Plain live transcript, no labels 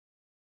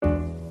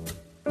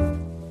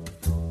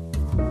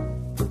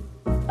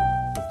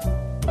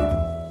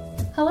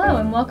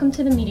and welcome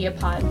to the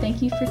Mediapod.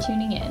 Thank you for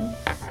tuning in.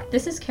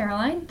 This is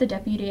Caroline, the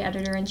Deputy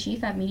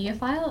Editor-in-Chief at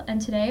MediaFile,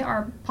 and today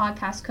our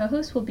podcast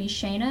co-hosts will be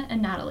Shayna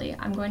and Natalie.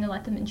 I'm going to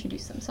let them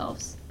introduce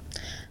themselves.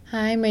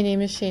 Hi, my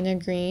name is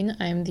Shayna Green.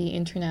 I'm the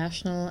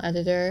International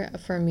Editor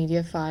for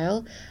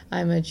MediaFile.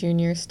 I'm a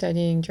junior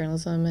studying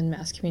journalism and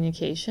mass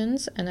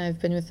communications, and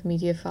I've been with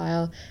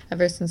MediaFile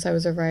ever since I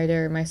was a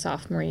writer my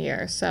sophomore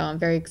year, so I'm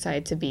very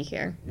excited to be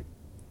here.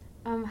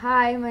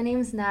 Hi, my name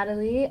is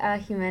Natalie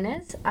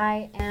Jimenez.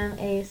 I am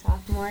a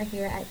sophomore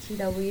here at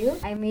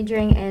TW. I'm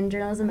majoring in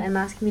journalism and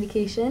mass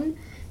communication,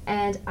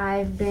 and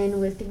I've been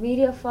with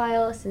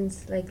MediaFile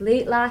since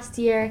late last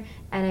year,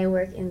 and I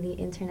work in the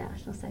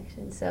international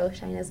section. So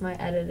Shayna's my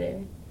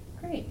editor.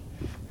 Great.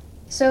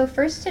 So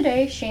first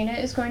today,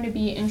 Shayna is going to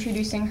be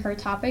introducing her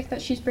topic that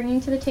she's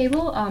bringing to the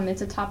table.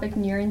 It's a topic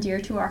near and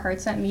dear to our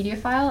hearts at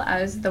MediaFile,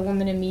 as the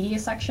Women in Media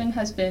section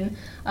has been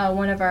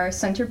one of our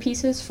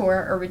centerpieces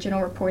for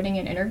original reporting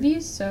and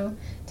interviews. So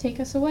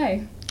take us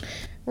away.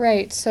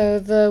 Right, so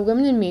the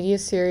Women in Media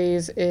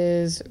series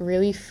is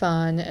really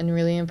fun and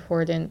really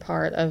important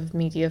part of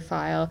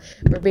MediaFile.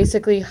 We're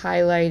basically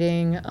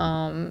highlighting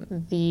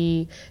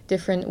the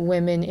different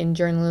women in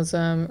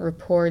journalism,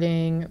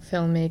 reporting,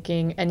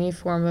 filmmaking, any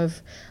form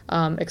of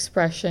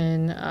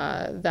expression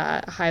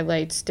that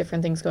highlights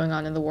different things going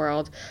on in the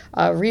world.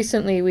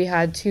 Recently, we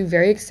had two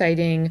very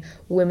exciting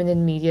women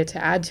in media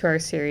to add to our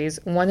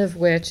series, one of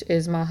which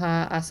is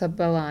Maha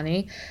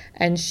Asabalani,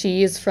 and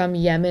she is from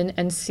Yemen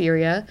and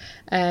Syria.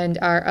 And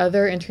our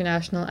other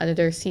international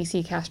editor,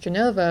 Cici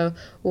Castronovo,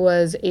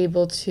 was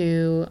able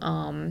to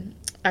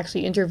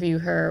actually interview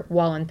her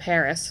while in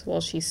Paris,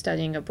 while she's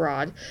studying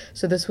abroad.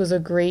 So this was a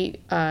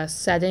great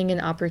setting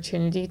and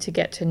opportunity to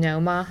get to know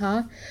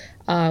Maha.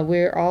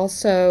 We're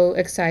also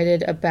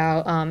excited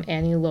about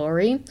Annie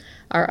Laurie,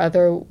 our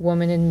other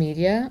woman in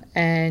media,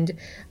 and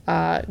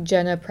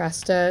Jenna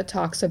Presta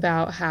talks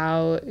about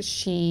how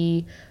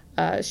she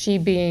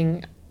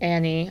being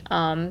Annie,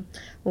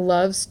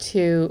 loves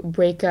to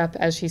break up,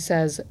 as she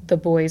says, the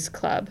boys'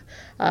 club.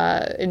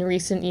 In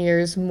recent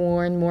years,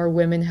 more and more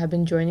women have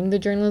been joining the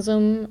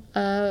journalism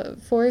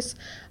force,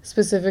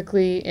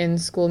 specifically in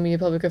school media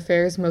public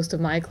affairs. Most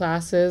of my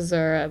classes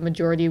are a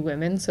majority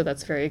women, so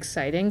that's very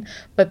exciting.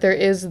 But there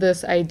is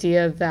this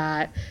idea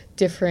that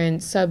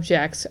different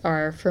subjects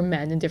are for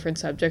men and different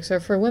subjects are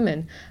for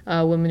women.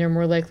 Women are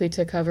more likely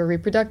to cover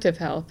reproductive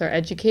health or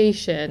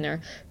education or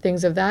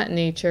things of that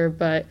nature,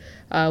 but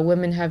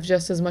women have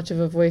just as much of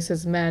a voice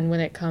as men when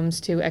it comes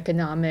to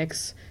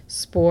economics,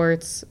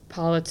 sports,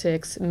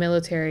 politics,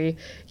 military,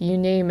 you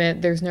name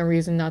it. There's no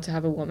reason not to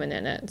have a woman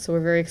in it. So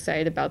we're very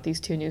excited about these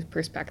two new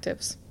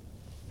perspectives.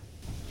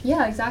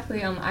 Yeah,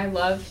 exactly. I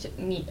loved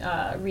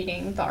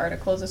reading the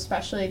articles,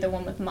 especially the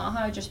one with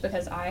Maha, just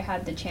because I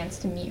had the chance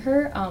to meet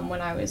her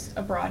when I was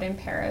abroad in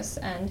Paris.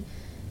 And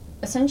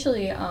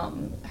essentially,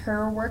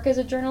 her work as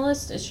a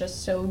journalist is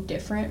just so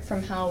different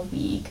from how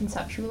we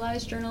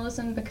conceptualize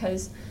journalism,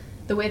 because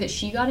the way that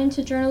she got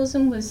into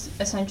journalism was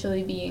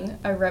essentially being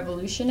a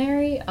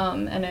revolutionary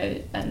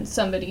and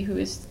somebody who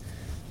is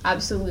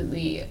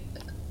absolutely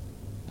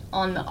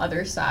on the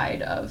other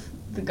side of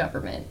the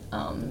government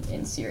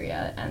in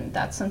Syria, and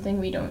that's something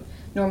we don't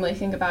normally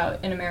think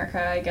about in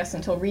America, I guess,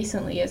 until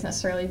recently, as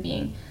necessarily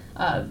being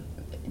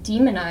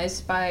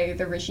demonized by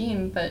the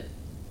regime, but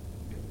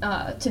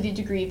to the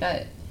degree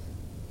that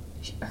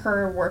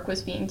her work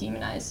was being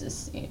demonized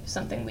is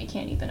something we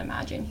can't even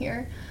imagine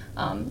here.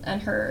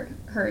 And her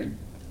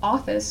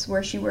office,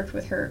 where she worked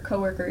with her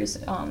coworkers,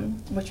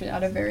 which was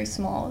at a very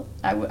small,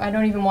 I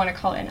don't even want to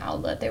call it an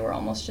outlet, they were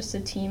almost just a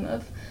team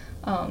of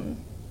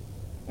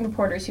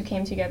reporters who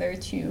came together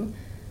to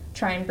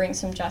try and bring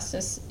some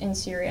justice in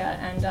Syria,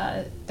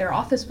 and their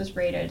office was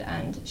raided,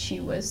 and she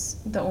was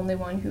the only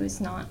one who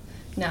is not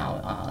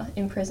now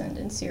imprisoned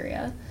in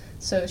Syria.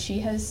 So she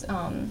has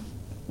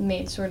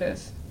made sort of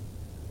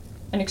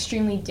an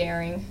extremely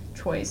daring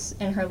choice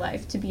in her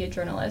life to be a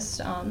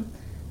journalist,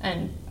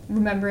 and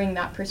remembering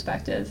that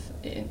perspective,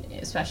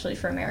 especially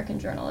for American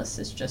journalists,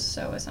 is just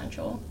so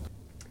essential.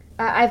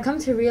 I've come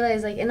to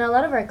realize, in a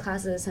lot of our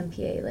classes at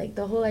SMPA,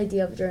 the whole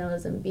idea of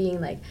journalism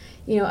being,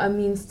 a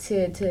means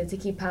to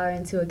keep power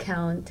into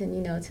account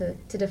and,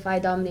 to defy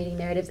dominating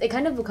narratives, it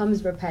kind of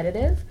becomes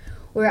repetitive,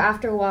 where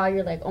after a while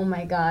you're like, oh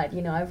my God,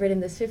 I've written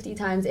this 50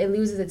 times, it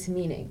loses its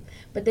meaning.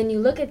 But then you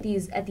look at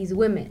these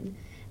women,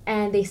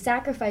 and they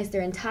sacrifice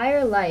their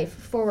entire life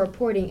for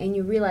reporting, and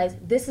you realize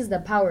this is the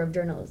power of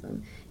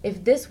journalism.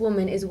 If this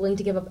woman is willing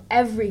to give up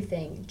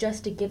everything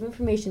just to give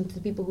information to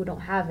the people who don't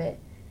have it,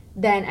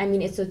 then,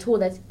 it's a tool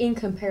that's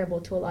incomparable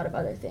to a lot of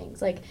other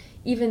things.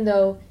 Even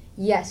though,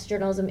 yes,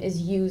 journalism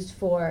is used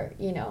for,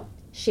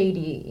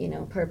 shady,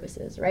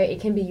 purposes, right?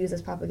 It can be used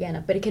as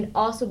propaganda, but it can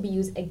also be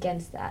used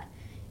against that.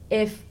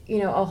 If,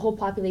 a whole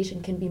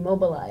population can be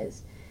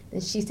mobilized,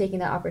 then she's taking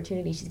that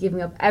opportunity. She's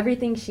giving up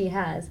everything she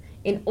has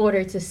in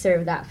order to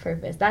serve that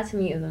purpose. That, to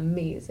me, is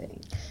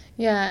amazing.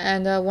 Yeah,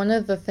 and one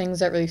of the things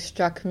that really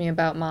struck me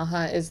about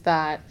Maha is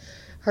that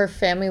her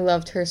family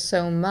loved her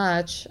so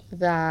much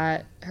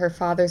that her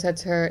father said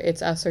to her,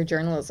 "It's us or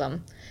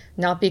journalism."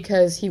 not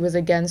because he was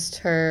against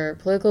her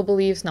political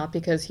beliefs, not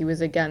because he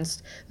was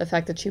against the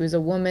fact that she was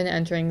a woman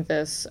entering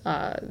this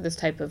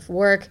type of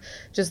work,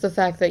 just the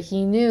fact that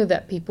he knew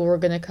that people were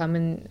going to come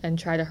and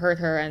try to hurt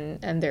her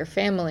and their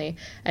family.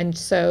 And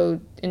so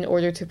in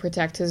order to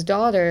protect his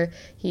daughter,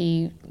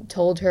 he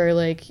told her,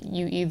 like,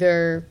 you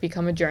either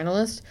become a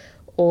journalist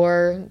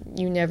or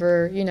you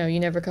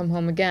never come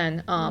home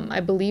again. I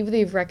believe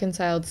they've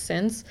reconciled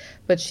since,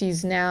 but she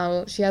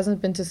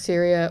hasn't been to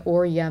Syria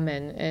or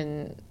Yemen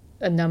in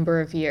a number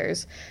of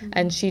years.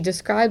 And she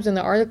describes in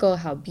the article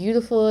how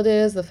beautiful it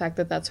is, the fact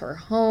that that's her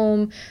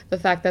home, the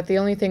fact that the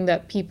only thing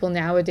that people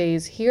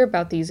nowadays hear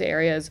about these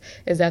areas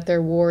is that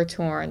they're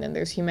war-torn and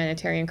there's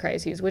humanitarian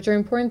crises, which are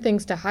important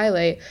things to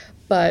highlight,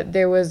 but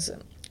there was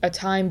a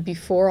time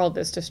before all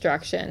this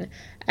destruction,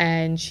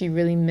 and she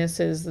really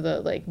misses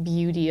the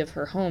beauty of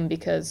her home,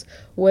 because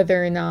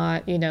whether or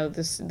not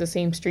the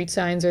same street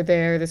signs are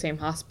there, the same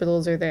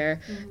hospitals are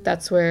there,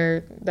 that's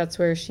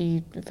where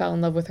she fell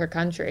in love with her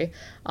country,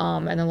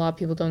 and a lot of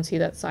people don't see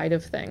that side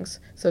of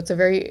things. So it's a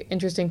very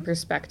interesting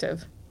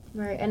perspective.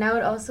 Right. And I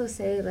would also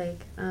say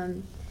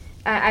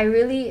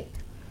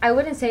I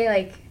wouldn't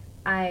say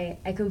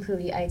I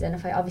completely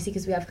identify, obviously,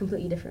 because we have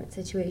completely different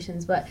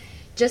situations, but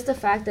just the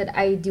fact that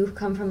I do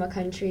come from a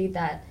country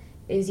that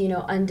is,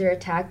 under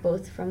attack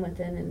both from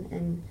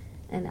within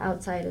and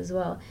outside as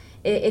well.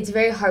 It's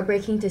very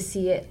heartbreaking to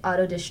see it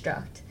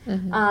auto-destruct.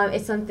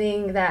 It's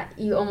something that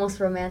you almost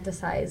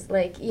romanticize,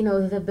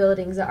 the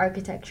buildings, the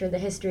architecture, the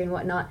history and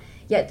whatnot,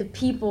 yet the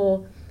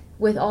people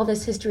with all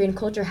this history and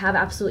culture have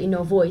absolutely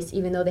no voice,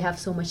 even though they have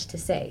so much to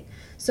say.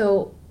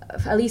 So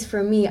at least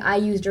for me, I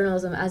use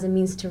journalism as a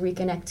means to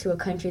reconnect to a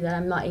country that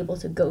I'm not able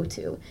to go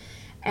to.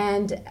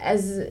 And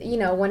as,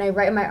 when I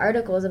write my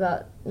articles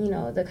about,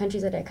 the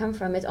countries that I come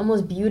from, it's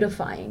almost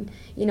beautifying,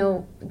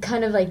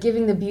 kind of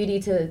giving the beauty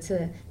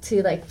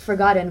to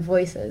forgotten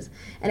voices.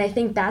 And I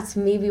think that's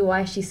maybe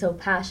why she's so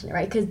passionate,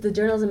 right? Because the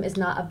journalism is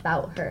not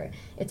about her.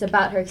 It's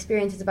about her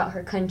experience. It's about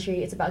her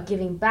country. It's about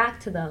giving back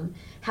to them.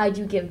 How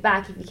do you give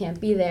back if you can't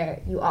be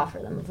there? You offer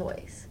them a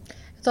voice.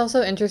 It's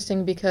also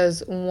interesting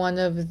because one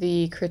of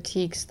the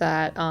critiques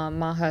that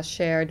Maha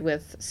shared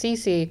with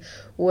Cece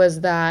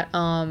was that,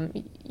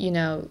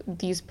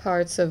 these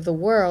parts of the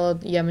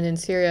world, Yemen and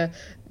Syria,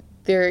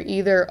 they're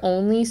either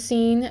only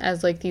seen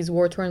as these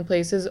war-torn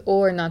places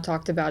or not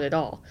talked about at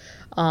all.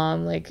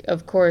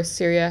 Of course,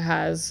 Syria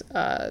has,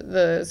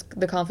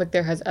 the conflict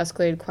there has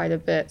escalated quite a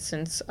bit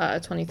since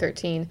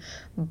 2013,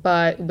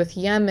 but with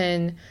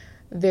Yemen,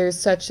 there's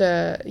such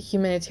a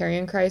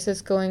humanitarian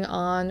crisis going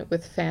on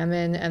with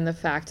famine and the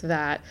fact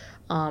that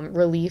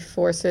relief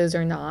forces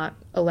are not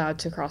allowed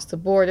to cross the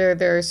border.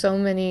 There are so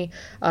many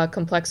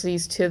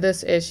complexities to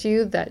this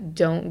issue that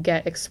don't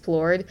get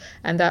explored,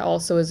 and that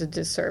also is a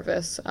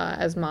disservice,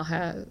 as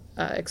Maha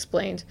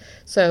explained.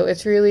 So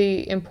it's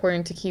really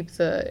important to keep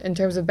in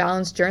terms of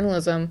balanced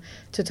journalism,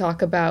 to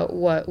talk about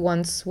what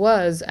once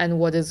was and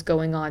what is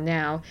going on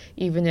now,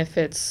 even if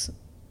it's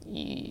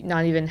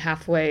not even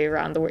halfway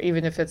around the world,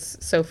 even if it's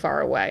so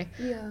far away.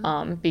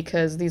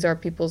 Because these are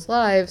people's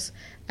lives,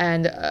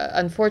 and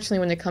unfortunately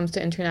when it comes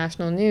to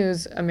international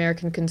news,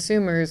 American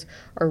consumers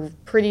are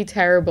pretty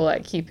terrible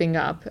at keeping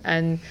up,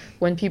 and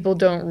when people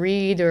don't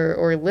read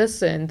or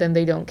listen, then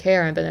they don't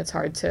care, and then it's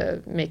hard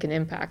to make an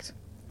impact.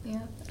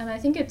 Yeah, and I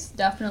think it's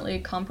definitely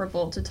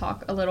comparable to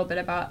talk a little bit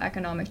about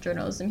economic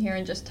journalism here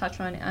and just touch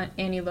on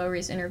Annie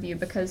Lowry's interview,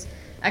 because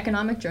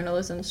economic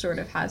journalism sort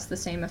of has the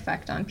same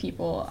effect on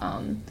people.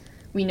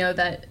 We know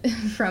that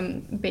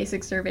from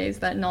basic surveys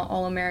that not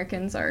all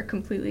Americans are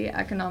completely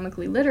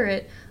economically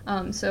literate,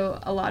 so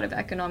a lot of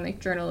economic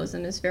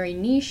journalism is very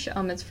niche.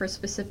 It's for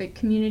specific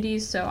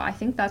communities, so I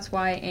think that's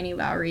why Annie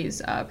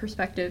Lowry's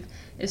perspective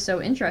is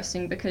so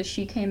interesting, because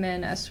she came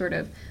in as sort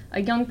of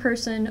a young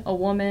person, a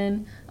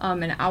woman,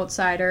 an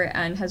outsider,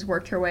 and has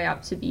worked her way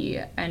up to be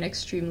an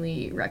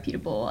extremely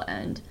reputable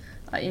and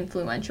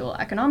influential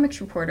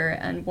economics reporter.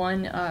 And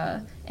one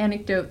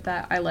anecdote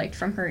that I liked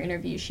from her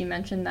interview, she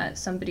mentioned that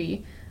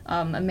somebody,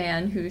 a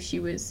man who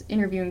she was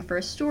interviewing for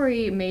a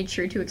story, made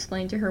sure to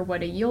explain to her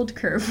what a yield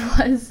curve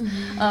was,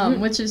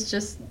 which is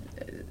just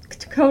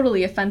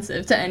totally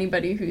offensive to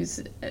anybody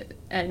who's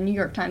a New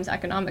York Times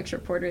economics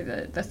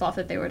reporter. The thought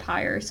that they would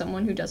hire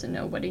someone who doesn't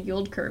know what a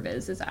yield curve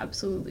is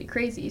absolutely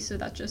crazy. So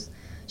that just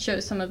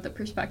shows some of the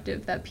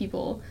perspective that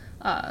people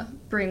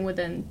bring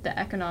within the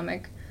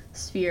economic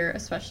sphere,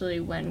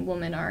 especially when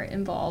women are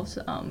involved.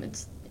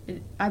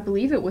 I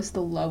believe it was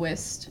the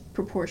lowest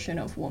proportion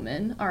of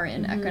women are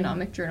in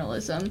economic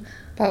journalism.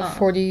 About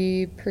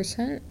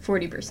 40%?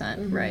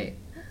 40%, right.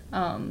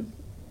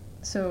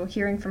 So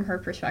hearing from her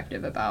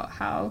perspective about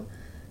how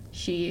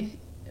she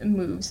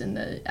moves in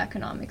the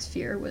economic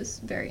sphere was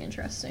very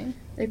interesting.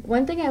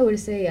 One thing I would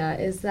say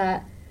is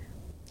that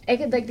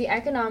the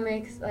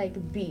economics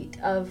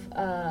beat of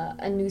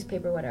a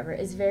newspaper or whatever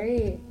is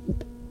very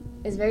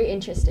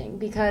interesting,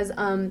 because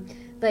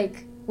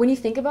when you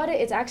think about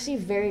it, it's actually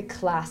very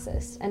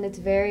classist, and it's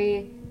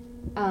very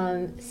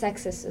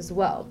sexist as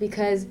well,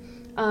 because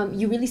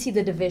you really see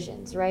the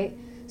divisions, right?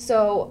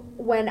 So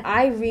when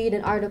I read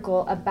an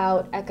article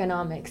about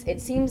economics, it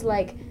seems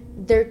like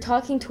they're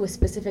talking to a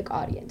specific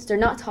audience. They're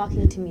not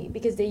talking to me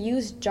because they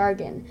use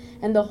jargon.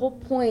 And the whole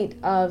point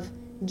of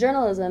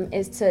journalism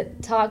is to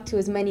talk to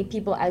as many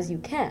people as you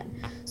can.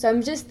 So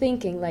I'm just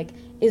thinking, like,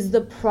 is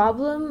the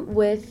problem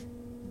with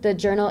the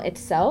journal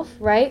itself,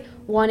 right,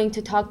 wanting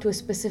to talk to a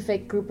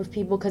specific group of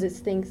people because it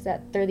thinks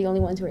that they're the only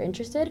ones who are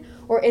interested?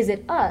 Or is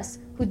it us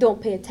who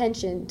don't pay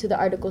attention to the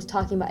articles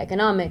talking about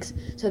economics,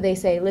 so they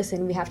say,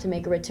 listen, we have to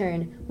make a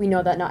return, we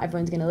know that not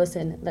everyone's going to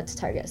listen, let's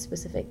target a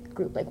specific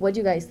group? Like, what do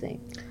you guys think?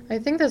 I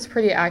think that's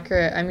pretty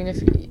accurate. I mean,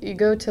 if you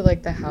go to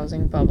like the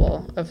housing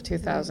bubble of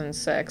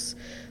 2006,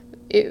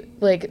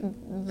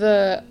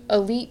 the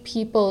elite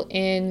people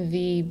in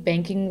the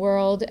banking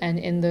world and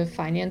in the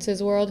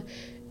finances world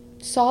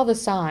saw the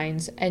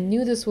signs and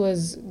knew this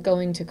was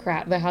going to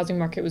crash, the housing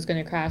market was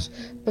going to crash,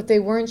 but they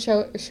weren't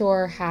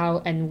sure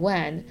how and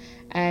when.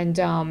 And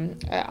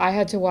I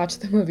had to watch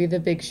the movie The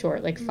Big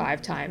Short like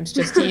 5 times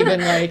just to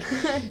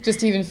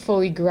even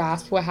fully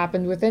grasp what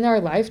happened within our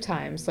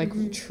lifetimes,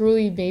 like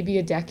truly maybe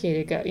a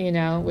decade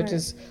ago, which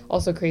is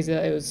also crazy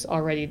that it was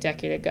already a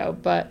decade ago.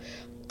 But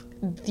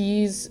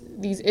these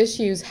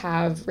issues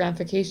have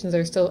ramifications that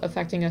are still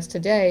affecting us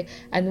today,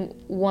 and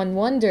one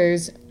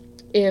wonders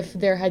if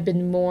there had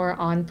been more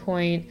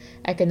on-point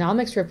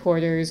economics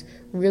reporters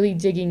really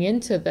digging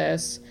into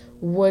this,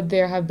 would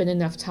there have been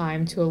enough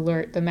time to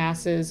alert the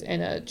masses in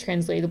a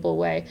translatable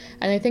way?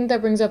 And I think that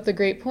brings up the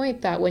great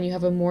point that when you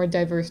have a more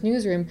diverse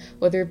newsroom,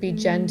 whether it be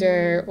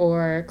gender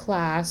or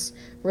class,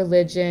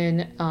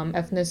 religion,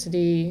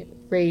 ethnicity,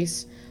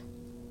 race,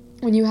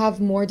 when you have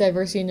more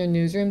diversity in a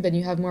newsroom, then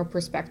you have more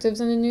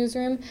perspectives in a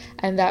newsroom,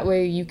 and that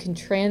way you can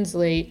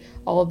translate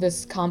all of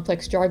this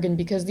complex jargon,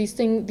 because these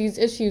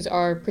issues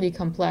are pretty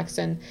complex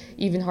and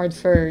even hard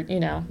for,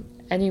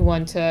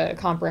 anyone to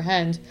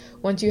comprehend.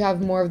 Once you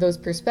have more of those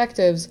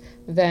perspectives,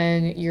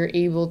 then you're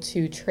able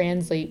to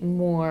translate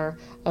more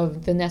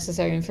of the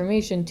necessary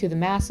information to the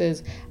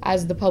masses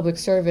as the public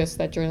service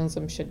that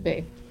journalism should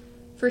be.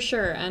 For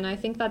sure, and I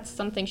think that's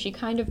something she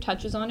kind of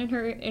touches on in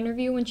her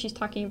interview when she's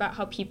talking about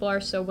how people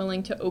are so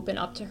willing to open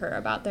up to her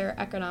about their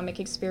economic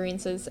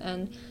experiences,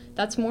 and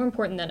that's more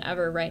important than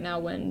ever right now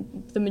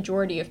when the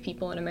majority of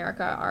people in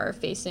America are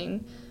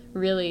facing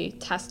really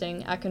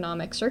testing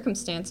economic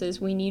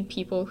circumstances. We need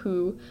people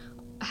who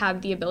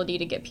have the ability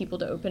to get people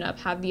to open up,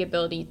 have the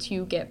ability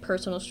to get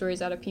personal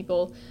stories out of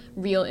people,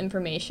 real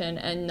information,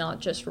 and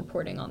not just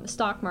reporting on the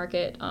stock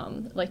market.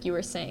 Like you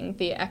were saying,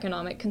 the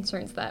economic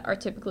concerns that are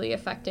typically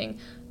affecting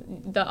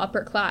the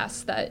upper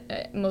class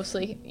that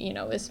mostly,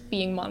 is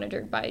being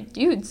monitored by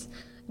dudes.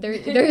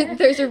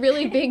 There's a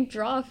really big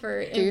draw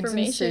for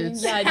information. Dudes in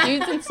suits. Yeah,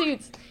 dudes in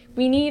suits.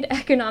 We need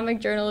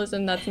economic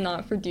journalism that's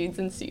not for dudes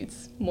in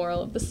suits.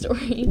 Moral of the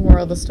story.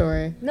 Moral of the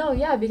story. No,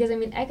 yeah, because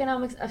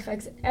economics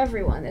affects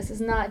everyone. This is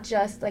not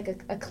just like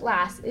a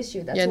class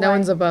issue. That's no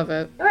one's above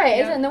it. Right,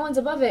 yeah. No one's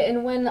above it.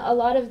 And when a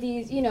lot of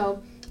these,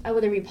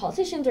 whether it be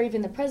politicians or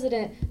even the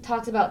president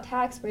talks about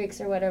tax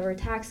breaks or whatever,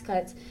 tax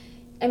cuts,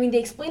 they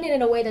explain it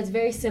in a way that's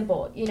very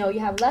simple. You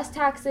have less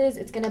taxes,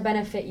 it's going to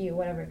benefit you,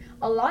 whatever.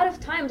 A lot of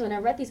times when I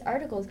read these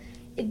articles,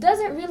 it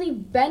doesn't really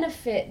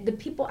benefit the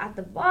people at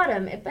the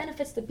bottom. It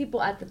benefits the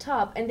people at the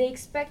top. And they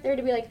expect there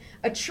to be like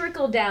a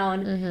trickle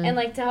down and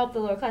like to help the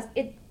lower class.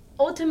 It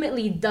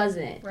ultimately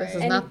doesn't. Right. This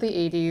is not the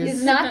 80s.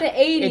 It's not the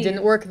 80s. It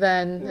didn't work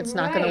then. It's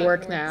not going to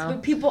work now.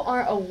 But people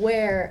aren't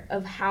aware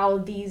of how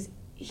these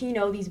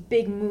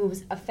big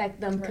moves affect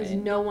them because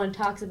no one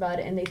talks about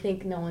it and they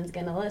think no one's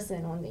going to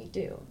listen when they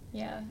do.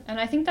 Yeah, and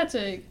I think that's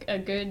a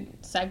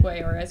good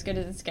segue, or as good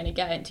as it's going to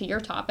get, into your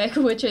topic,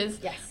 which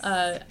is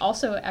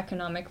also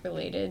economic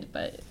related,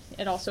 but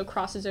it also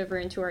crosses over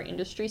into our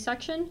industry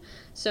section.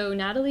 So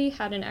Natalie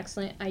had an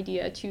excellent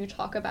idea to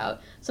talk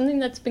about something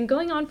that's been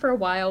going on for a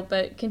while,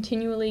 but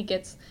continually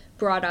gets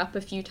brought up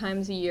a few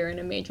times a year in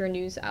a major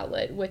news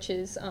outlet, which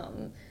is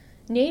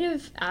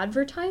native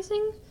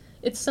advertising.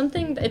 It's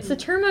a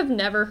term I've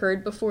never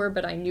heard before,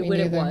 but I knew what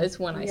it was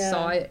when I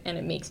saw it, and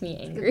it makes me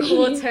angry. It's a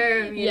cool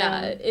term,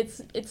 yeah.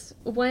 It's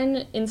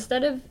when,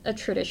 instead of a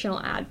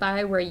traditional ad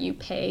buy where you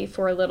pay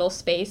for a little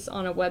space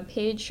on a web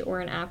page or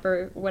an app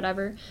or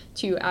whatever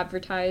to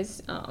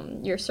advertise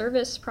your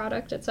service,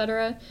 product,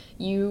 etc.,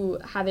 you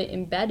have it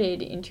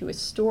embedded into a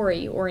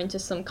story or into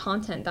some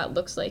content that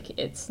looks like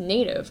it's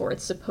native or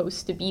it's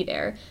supposed to be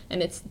there,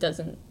 and it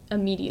doesn't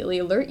immediately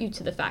alert you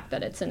to the fact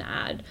that it's an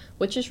ad,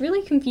 which is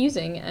really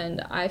confusing, and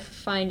I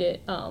find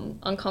it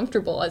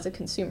uncomfortable as a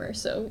consumer.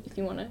 So if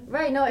you want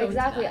to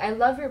exactly. I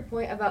love your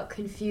point about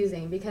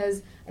confusing,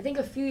 because I think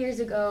a few years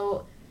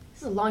ago,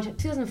 this is a long time,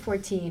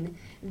 2014,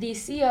 the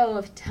CEO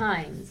of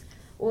Times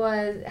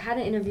had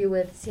an interview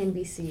with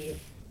CNBC,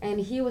 and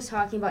he was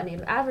talking about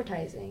native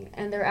advertising,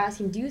 and they're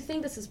asking, do you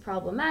think this is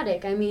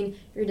problematic?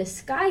 You're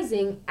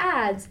disguising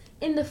ads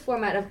in the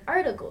format of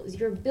articles.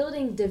 You're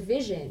building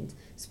divisions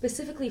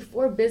specifically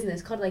for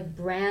business called like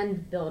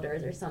brand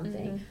builders or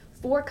something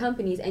for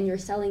companies, and you're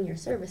selling your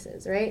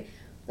services, right?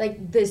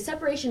 like the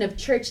separation of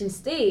church and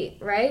state,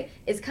 right,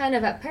 is kind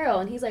of at peril.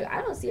 And he's like,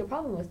 I don't see a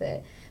problem with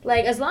it.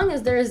 Like, as long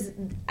as there's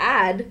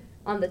ad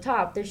on the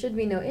top, there should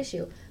be no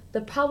issue. The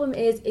problem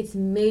is it's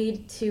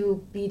made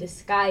to be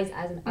disguised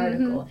as an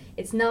article.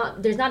 It's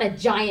not, there's not a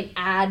giant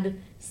ad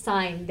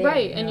sign there.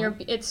 Right,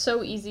 and it's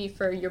so easy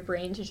for your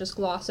brain to just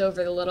gloss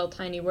over the little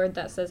tiny word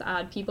that says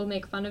ad. People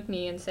make fun of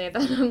me and say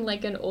that I'm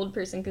like an old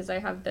person because I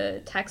have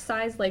the text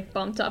size like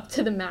bumped up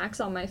to the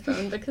max on my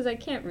phone because I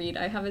can't read.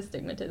 I have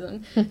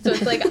astigmatism. So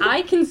it's like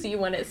I can see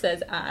when it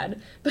says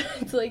ad, but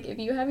it's like if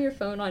you have your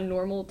phone on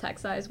normal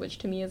text size, which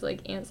to me is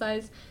like ant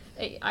size,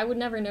 I would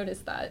never notice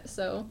that.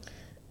 So...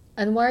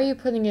 And why are you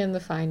putting it in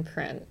the fine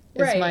print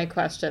is my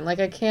question.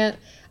 Like, I can't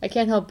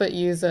help but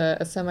use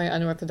a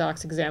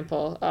semi-unorthodox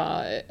example.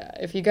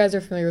 If you guys are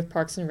familiar with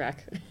Parks and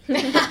Rec,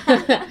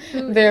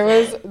 there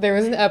was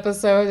an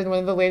episode in one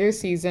of the later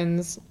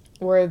seasons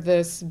where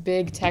this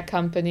big tech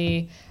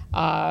company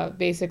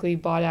basically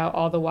bought out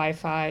all the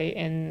Wi-Fi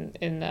in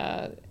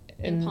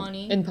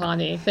Pawnee. In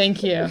Pawnee,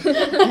 thank you.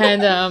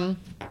 And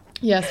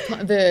yes,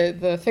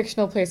 the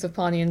fictional place of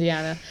Pawnee,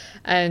 Indiana.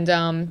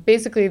 And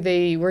basically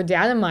they were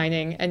data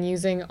mining and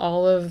using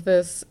all of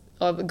this,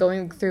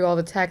 going through all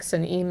the texts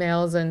and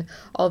emails and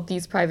all of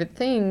these private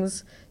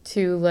things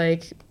to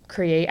like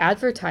create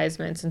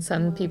advertisements and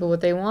send people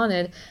what they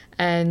wanted.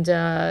 And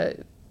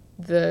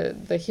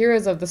the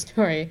heroes of the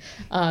story,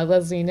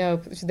 Leslie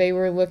Knope, they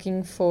were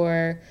looking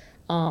for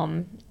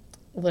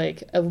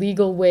like a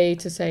legal way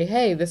to say,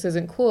 hey, this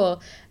isn't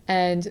cool.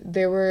 And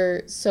there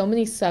were so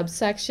many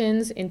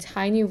subsections in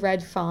tiny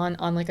red font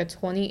on like a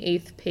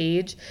 28th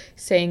page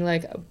saying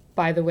like,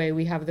 by the way,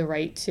 we have the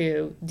right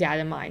to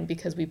data mine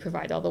because we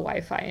provide all the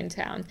Wi-Fi in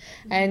town.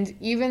 And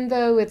even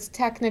though it's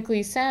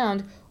technically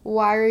sound,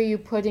 why are you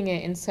putting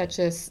it in such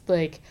a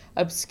like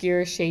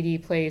obscure, shady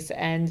place?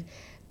 And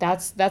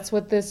that's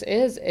what this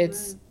is.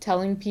 It's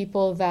telling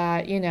people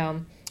that, you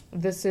know,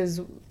 this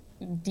is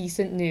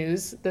decent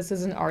news. This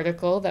is an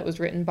article that was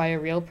written by a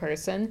real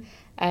person,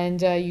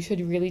 and you should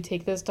really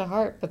take this to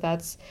heart. But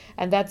that's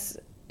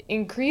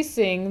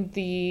increasing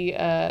the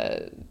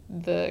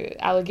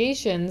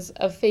allegations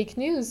of fake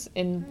news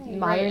in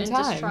modern times.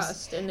 And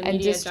distrust in the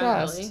media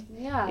generally.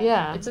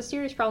 Yeah. It's a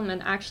serious problem,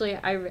 and actually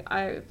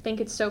I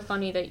think it's so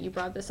funny that you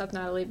brought this up,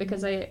 Natalie,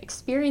 because I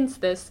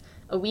experienced this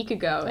a week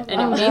ago,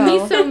 and it made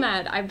me so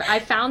mad. I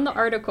found the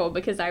article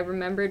because I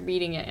remembered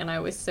reading it, and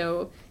I was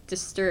so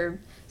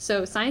disturbed.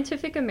 So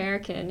Scientific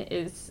American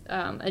is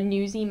a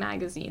newsy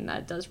magazine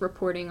that does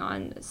reporting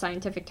on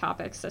scientific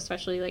topics,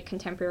 especially like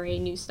contemporary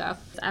news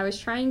stuff. I was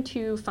trying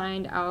to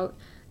find out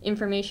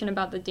information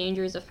about the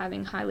dangers of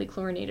having highly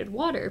chlorinated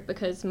water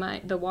because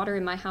the water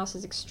in my house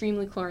is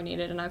extremely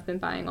chlorinated, and I've been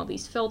buying all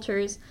these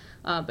filters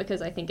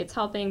because I think it's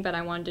helping, but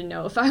I wanted to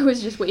know if I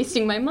was just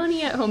wasting my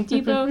money at Home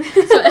Depot.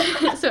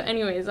 So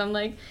anyways, I'm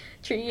like,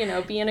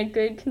 being a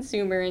good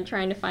consumer and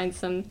trying to find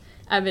some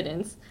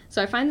evidence.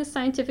 So I find this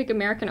Scientific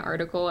American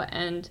article,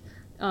 and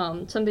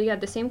somebody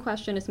had the same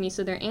question as me,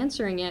 so they're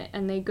answering it,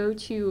 and they go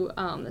to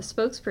a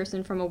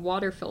spokesperson from a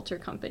water filter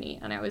company,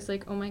 and I was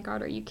like, oh my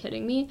god, are you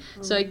kidding me?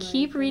 So I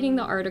keep reading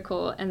the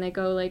article, and they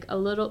go like a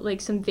little, like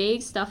some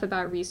vague stuff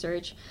about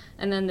research,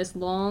 and then this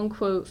long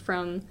quote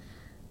from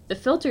the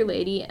filter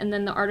lady, and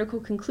then the article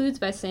concludes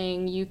by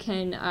saying you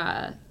can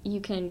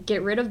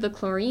get rid of the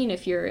chlorine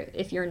if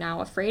you're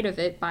now afraid of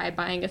it by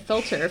buying a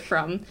filter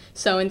from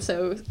so and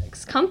so's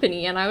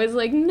company. And I was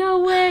like, no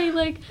way,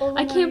 like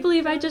I can't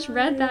believe I just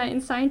read that in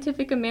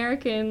Scientific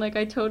American. Like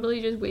I totally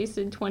just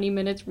wasted 20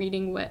 minutes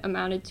reading what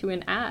amounted to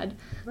an ad.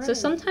 So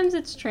sometimes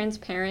it's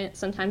transparent,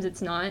 sometimes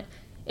it's not.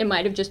 It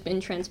might have just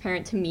been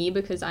transparent to me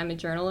because I'm a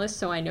journalist,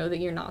 so I know that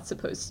you're not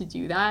supposed to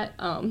do that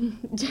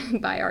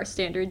by our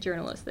standard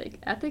journalistic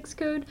ethics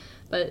code,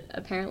 but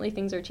apparently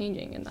things are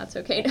changing, and that's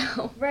okay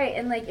now. Right,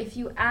 and like if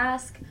you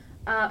ask,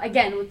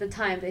 again, with the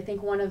Times, I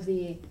think one of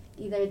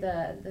either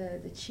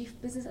the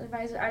chief business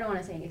advisor, I don't want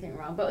to say anything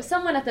wrong, but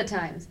someone at the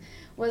Times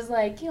was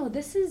like,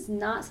 this is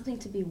not something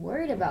to be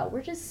worried about.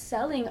 We're just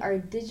selling our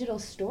digital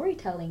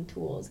storytelling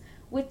tools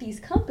with these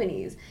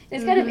companies. And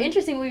it's kind of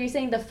interesting when you're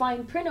saying the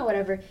fine print or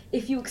whatever.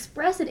 If you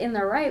express it in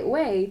the right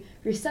way,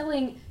 you're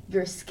selling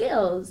your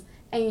skills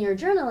and your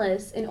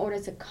journalists in order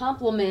to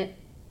complement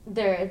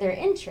their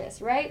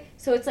interests, right?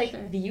 So it's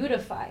like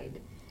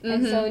beautified.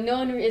 And so no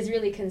one is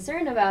really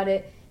concerned about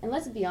it. And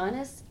let's be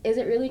honest, is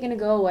it really going to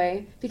go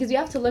away? Because we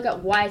have to look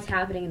at why it's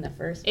happening in the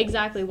first place.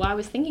 Exactly. Well, I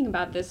was thinking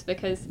about this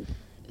because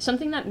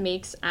something that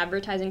makes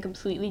advertising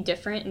completely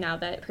different now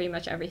that pretty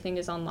much everything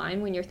is online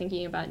when you're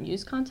thinking about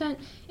news content,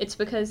 it's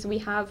because we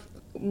have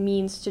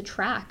means to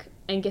track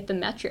and get the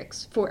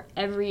metrics for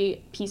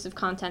every piece of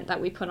content that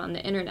we put on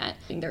the internet.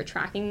 And they're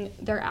tracking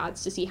their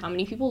ads to see how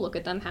many people look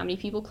at them, how many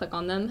people click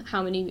on them,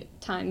 how many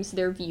times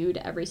they're viewed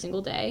every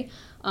single day.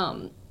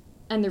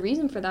 And the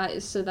reason for that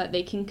is so that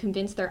they can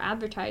convince their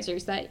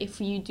advertisers that if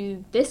you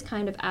do this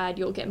kind of ad,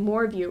 you'll get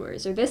more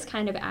viewers, or this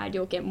kind of ad,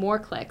 you'll get more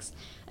clicks.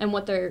 And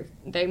what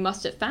they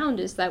must have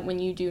found is that when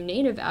you do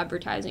native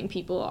advertising,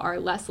 people are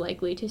less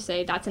likely to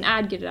say, that's an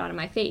ad, get it out of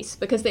my face,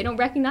 because they don't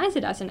recognize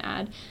it as an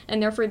ad.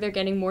 And therefore, they're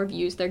getting more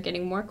views, they're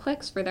getting more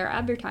clicks for their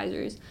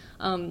advertisers.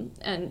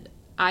 And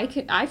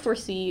I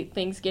foresee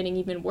things getting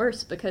even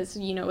worse because,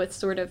 it's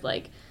sort of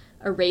like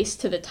a race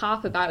to the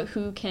top about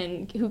who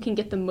can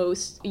get the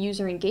most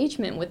user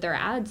engagement with their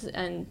ads,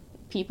 and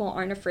people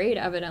aren't afraid,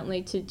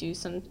 evidently, to do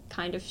some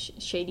kind of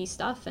shady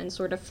stuff and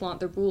sort of flaunt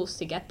the rules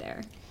to get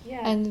there.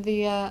 Yeah. And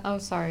the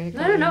sorry.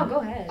 No, go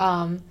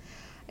ahead.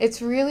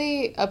 It's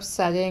really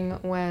upsetting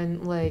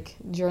when, like,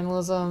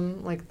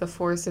 journalism, like, the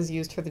force is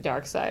used for the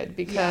dark side,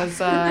 because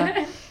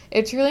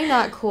it's really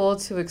not cool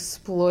to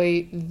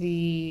exploit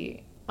the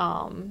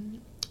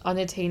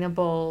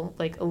unattainable,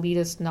 like,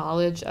 elitist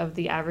knowledge of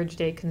the average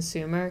day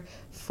consumer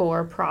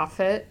for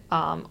profit,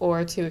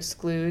 or to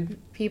exclude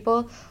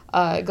people.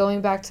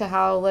 Going back to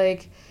how,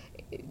 like,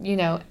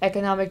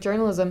 economic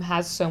journalism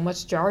has so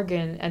much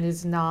jargon and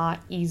is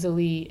not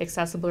easily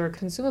accessible or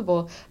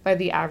consumable by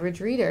the average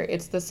reader.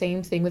 It's the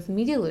same thing with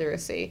media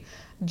literacy.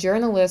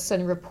 Journalists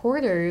and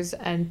reporters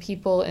and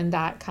people in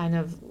that kind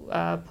of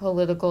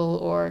political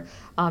or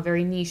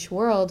very niche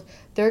world,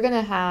 they're going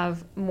to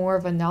have more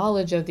of a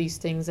knowledge of these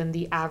things than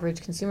the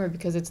average consumer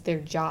because it's their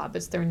job.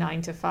 It's their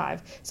 9 to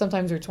 5.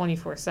 Sometimes they're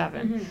 24/7.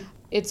 Mm-hmm.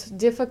 It's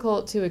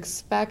difficult to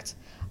expect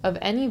of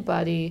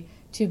anybody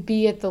to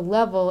be at the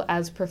level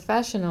as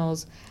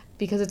professionals,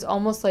 because it's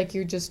almost like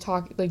you're just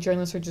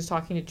journalists are just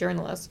talking to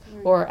journalists,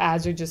 right, or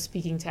ads are just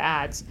speaking to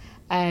ads.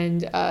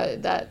 And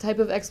that type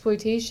of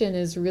exploitation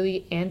is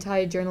really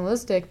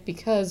anti-journalistic,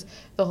 because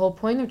the whole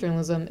point of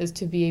journalism is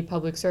to be a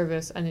public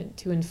service and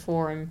to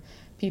inform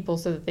people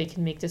so that they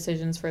can make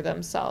decisions for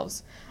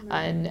themselves.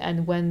 Right.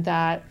 And when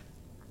that,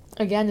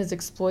 again, is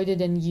exploited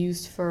and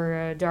used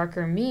for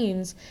darker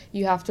means,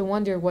 you have to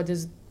wonder what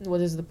is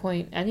the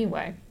point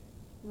anyway.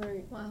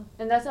 Right. Wow.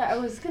 And that's what I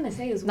was going to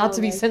say as well. Not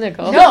to be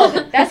cynical. No,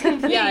 that's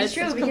completely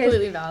true. It's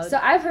completely valid. So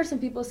I've heard some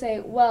people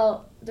say,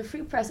 well, the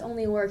free press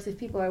only works if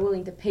people are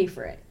willing to pay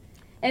for it.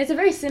 And it's a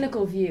very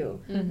cynical view.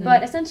 Mm-hmm.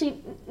 But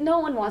essentially, no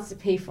one wants to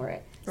pay for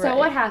it. So right.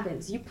 What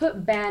happens? You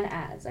put banner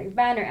ads.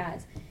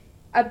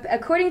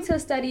 According to a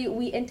study,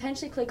 we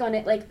intentionally click on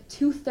it like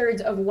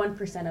 2/3 of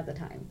 1% of the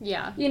time.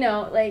 Yeah.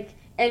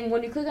 And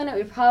when you click on it,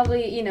 we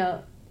probably,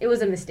 it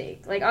was a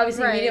mistake. Like,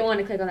 obviously, right. We didn't want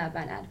to click on that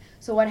banner ad.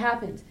 So what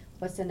happens?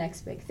 What's the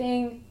next big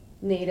thing?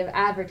 Native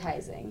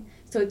advertising.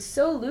 So it's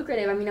so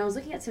lucrative. I mean, I was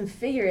looking at some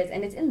figures,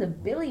 and it's in the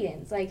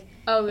billions. Like,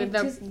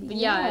 it's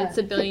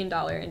a $1 billion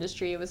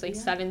industry. It was like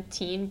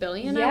 17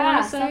 billion. I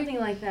want to say something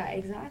like that.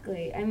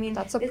 Exactly. I mean,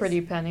 that's a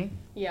pretty penny.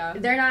 Yeah.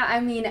 They're not.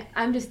 I mean,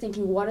 I'm just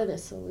thinking, what are the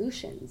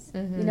solutions?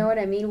 Mm-hmm. You know what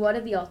I mean? What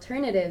are the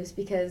alternatives?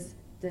 Because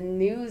the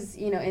news,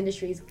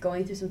 industry is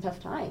going through some tough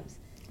times.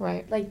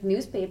 Right. Like,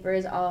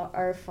 newspapers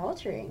are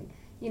faltering.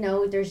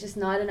 There's just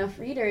not enough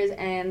readers,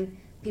 and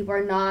people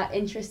are not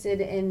interested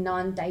in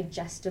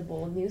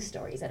non-digestible news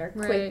stories that are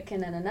quick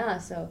and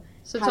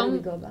So how do we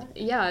go about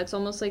it? Yeah, it's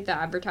almost like the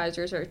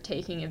advertisers are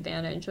taking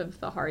advantage of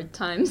the hard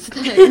times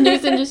that the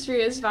news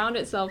industry has found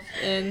itself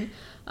in.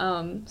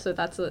 So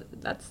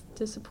that's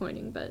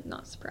disappointing, but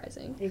not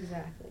surprising.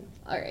 Exactly.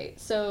 All right,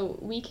 so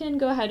we can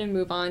go ahead and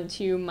move on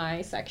to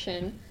my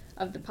section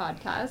of the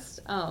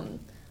podcast.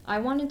 I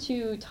wanted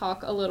to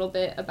talk a little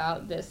bit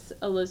about this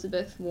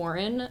Elizabeth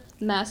Warren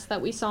mess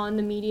that we saw in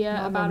the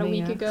media a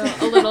week ago,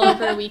 a little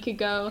over a week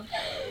ago.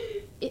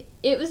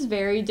 It was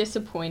very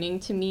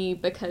disappointing to me,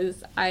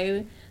 because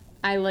I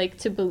like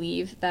to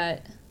believe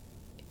that,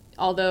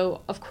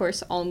 although, of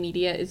course, all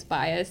media is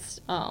biased,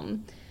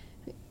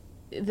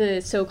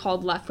 the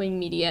so-called left-wing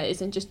media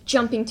isn't just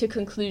jumping to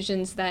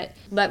conclusions that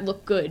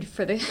look good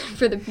for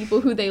the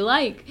people who they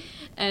like.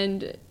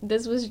 And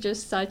this was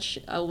just such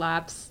a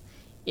lapse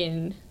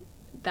in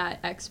that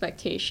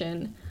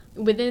expectation.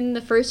 Within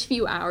the first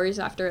few hours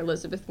after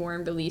Elizabeth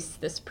Warren released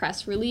this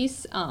press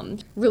release,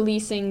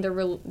 releasing the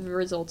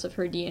results of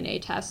her DNA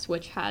test,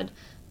 which had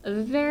a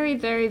very,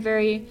 very,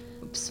 very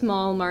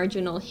small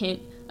marginal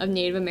hint of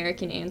Native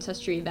American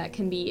ancestry that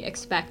can be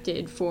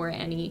expected for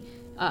any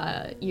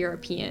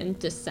European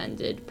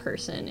descended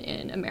person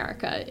in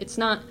America. It's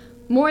not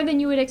more than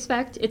you would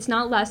expect. It's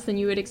not less than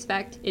you would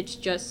expect. It's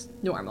just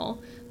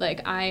normal.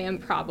 Like, I am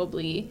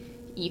probably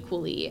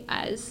equally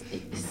as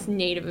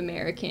Native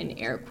American,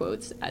 air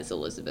quotes, as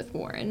Elizabeth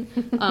Warren,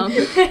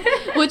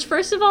 which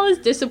first of all is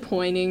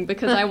disappointing,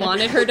 because I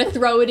wanted her to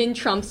throw it in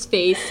Trump's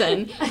face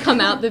and come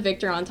out the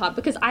victor on top,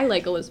 because I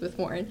like Elizabeth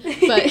Warren,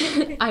 but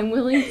I'm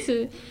willing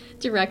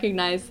to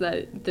recognize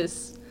that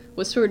this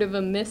was sort of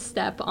a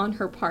misstep on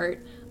her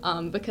part,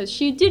 because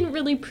she didn't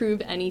really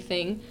prove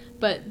anything,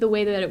 but the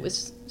way that it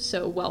was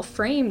so well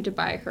framed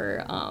by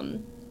her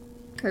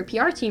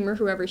PR team or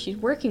whoever she's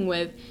working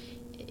with.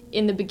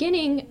 In the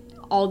beginning,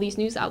 all these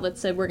news outlets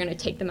said, we're going to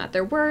take them at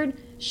their word.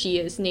 She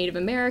is Native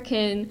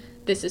American.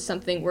 This is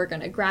something we're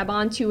going to grab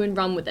onto and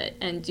run with it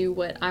and do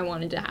what I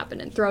wanted to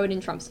happen and throw it in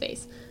Trump's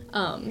face.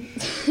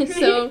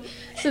 So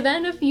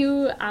then a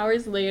few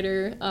hours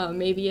later,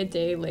 maybe a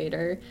day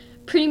later,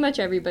 pretty much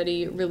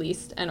everybody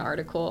released an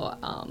article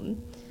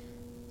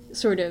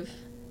sort of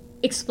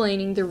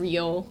explaining the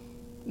real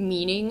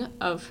meaning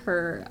of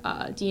her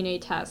DNA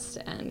test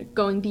and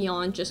going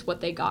beyond just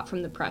what they got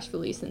from the press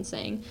release and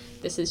saying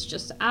this is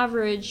just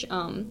average.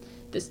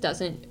 This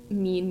doesn't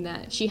mean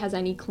that she has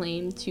any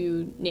claim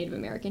to Native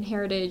American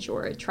heritage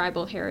or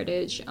tribal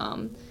heritage.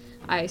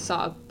 I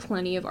saw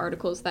plenty of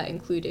articles that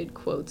included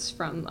quotes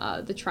from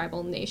the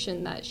tribal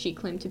nation that she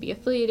claimed to be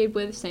affiliated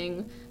with,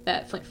 saying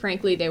that,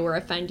 frankly, they were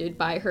offended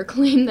by her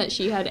claim that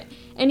she had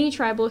any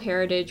tribal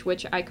heritage,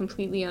 which I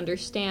completely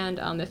understand.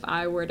 If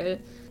I were to,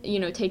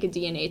 take a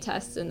DNA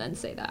test and then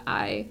say that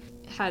I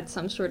had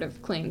some sort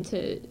of claim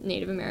to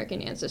Native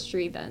American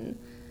ancestry, then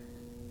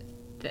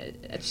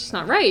it's just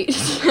not right.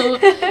 So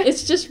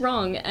it's just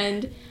wrong.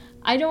 And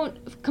I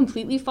don't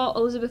completely fault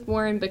Elizabeth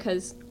Warren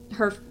because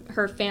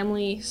her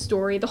family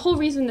story, the whole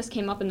reason this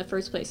came up in the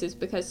first place is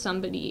because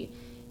somebody,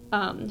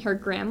 her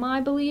grandma,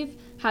 I believe,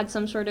 had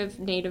some sort of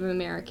Native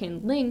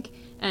American link,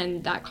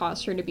 and that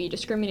caused her to be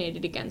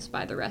discriminated against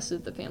by the rest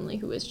of the family,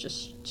 who is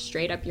just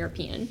straight up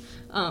European.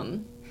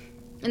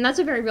 And that's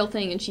a very real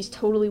thing, and she's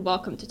totally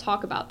welcome to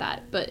talk about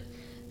that. But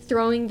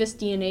throwing this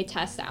DNA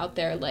test out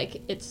there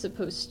like it's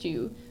supposed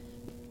to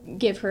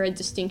give her a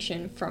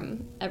distinction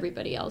from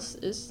everybody else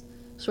is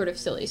sort of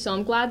silly. So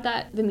I'm glad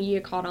that the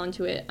media caught on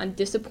to it. I'm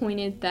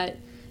disappointed that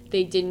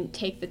they didn't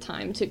take the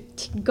time to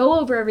go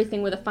over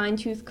everything with a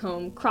fine-tooth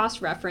comb,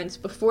 cross-reference,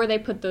 before they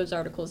put those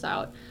articles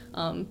out.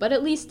 But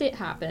at least it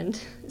happened.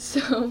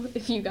 So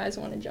if you guys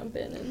want to jump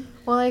in.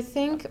 Well, I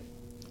think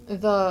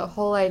the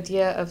whole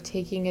idea of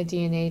taking a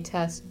DNA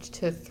test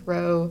to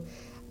throw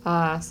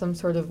some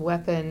sort of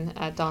weapon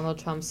at Donald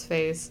Trump's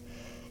face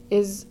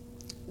is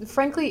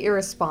frankly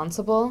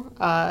irresponsible.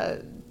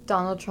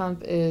 Donald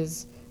Trump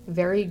is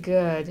very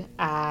good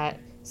at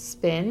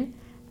spin,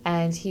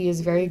 and he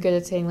is very good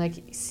at saying,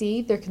 like,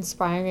 see, they're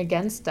conspiring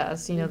against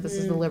us. This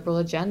is the liberal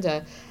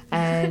agenda.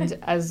 And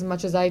as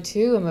much as I,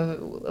 too, am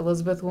a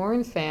Elizabeth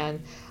Warren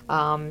fan,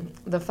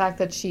 the fact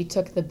that she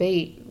took the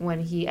bait when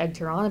he egged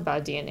her on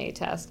about a DNA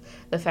test,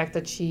 the fact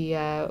that she,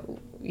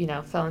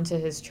 fell into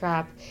his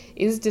trap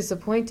is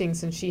disappointing,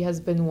 since she has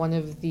been one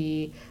of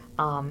the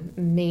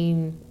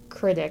main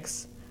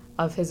critics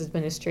of his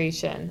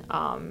administration,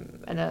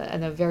 and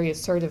a very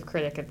assertive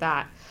critic at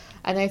that.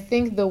 And I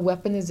think the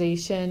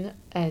weaponization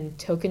and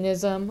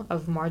tokenism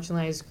of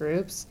marginalized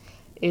groups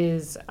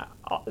is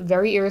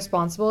very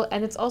irresponsible,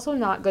 and it's also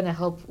not going to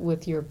help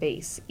with your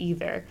base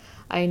either.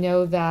 I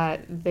know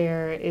that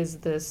there is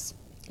this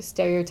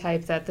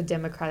stereotype that the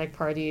Democratic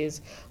Party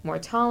is more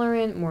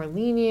tolerant, more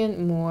lenient,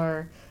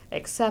 more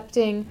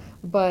accepting,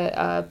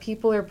 but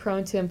people are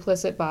prone to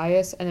implicit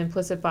bias, and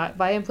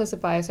by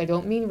implicit bias, I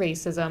don't mean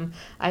racism.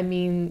 I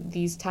mean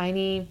these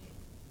tiny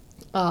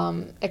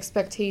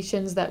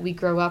expectations that we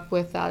grow up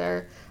with that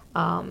are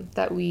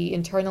that we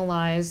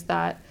internalize,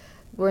 that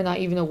we're not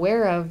even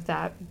aware of,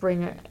 that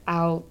bring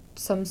out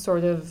some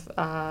sort of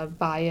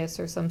bias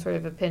or some sort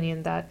of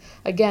opinion that,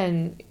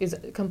 again, is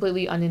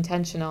completely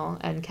unintentional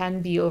and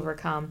can be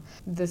overcome.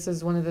 This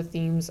is one of the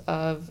themes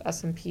of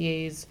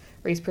SMPA's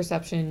Race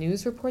Perception and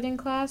News Reporting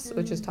class,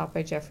 which is taught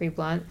by Jeffrey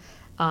Blunt.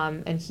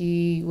 And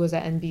he was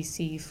at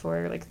NBC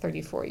for like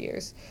 34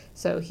 years.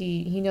 So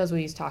he knows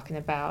what he's talking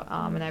about,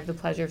 and I have the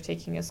pleasure of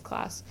taking his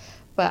class.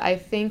 But I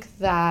think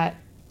that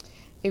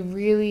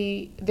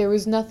there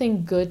was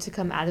nothing good to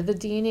come out of the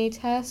DNA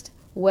test,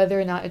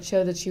 whether or not it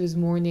showed that she was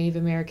more Native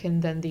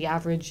American than the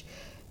average,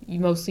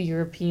 mostly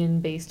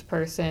European-based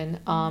person.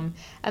 And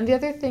the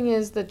other thing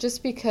is that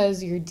just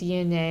because your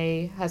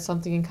DNA has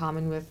something in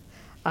common with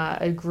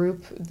a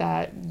group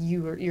that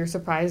you're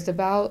surprised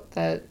about,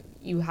 that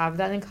you have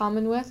that in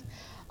common with,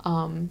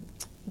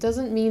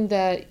 doesn't mean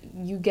that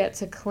you get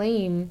to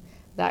claim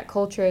that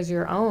culture as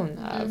your own.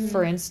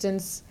 For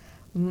instance,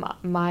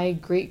 my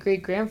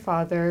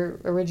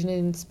great-great-grandfather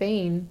originated in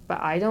Spain, but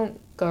I don't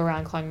go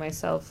around calling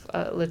myself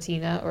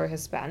Latina or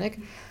Hispanic.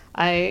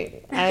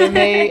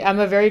 I'm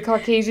a very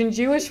Caucasian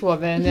Jewish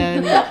woman,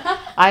 and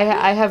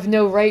I have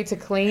no right to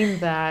claim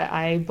that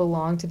I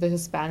belong to the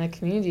Hispanic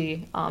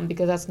community,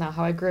 because that's not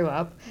how I grew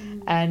up.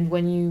 And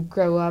when you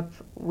grow up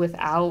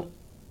without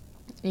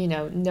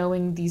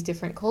knowing these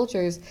different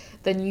cultures,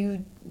 then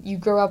you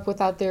grow up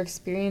without their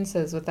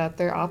experiences, without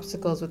their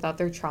obstacles, without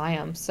their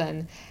triumphs.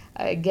 And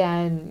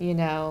again,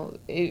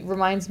 it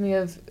reminds me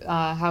of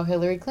how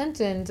Hillary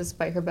Clinton,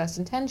 despite her best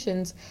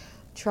intentions,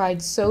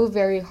 tried so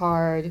very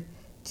hard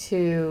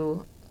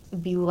to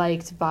be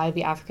liked by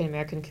the African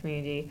American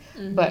community.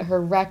 But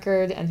her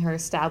record and her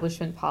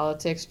establishment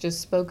politics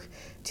just spoke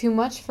too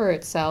much for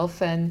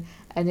itself, and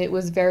it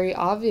was very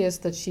obvious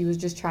that she was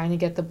just trying to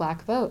get the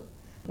black vote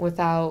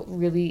without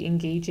really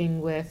engaging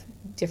with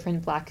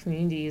different black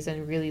communities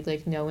and really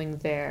knowing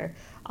their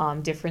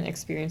different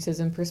experiences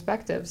and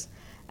perspectives.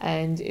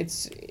 And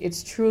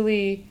it's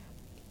truly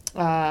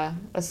a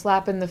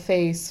slap in the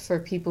face for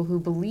people who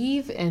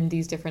believe in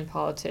these different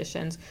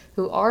politicians,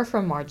 who are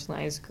from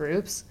marginalized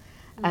groups,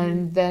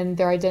 and then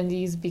their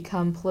identities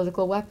become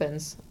political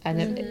weapons.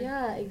 And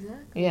Yeah,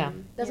 exactly. Yeah.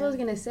 That's what I was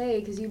going to say,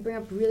 because you bring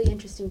up really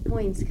interesting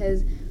points,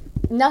 because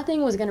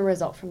nothing was going to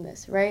result from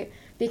this, right?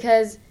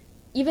 Because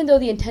even though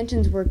the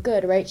intentions were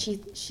good, right,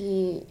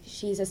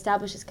 she's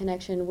established this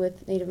connection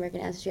with Native American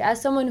ancestry. As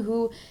someone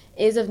who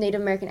is of Native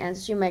American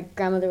ancestry, my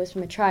grandmother was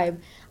from a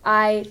tribe,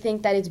 I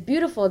think that it's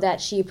beautiful that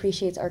she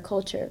appreciates our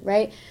culture,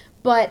 right?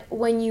 But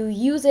when you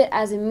use it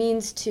as a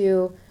means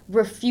to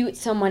refute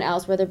someone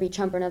else, whether it be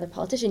Trump or another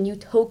politician, you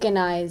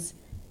tokenize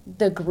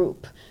the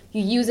group.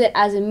 You use it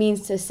as a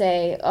means to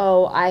say,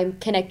 oh, I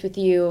connect with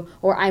you,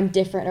 or I'm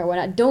different, or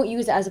whatnot. Don't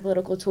use it as a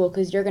political tool,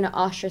 because you're going to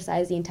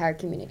ostracize the entire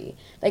community.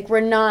 Like, we're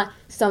not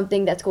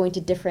something that's going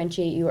to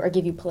differentiate you or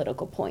give you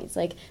political points.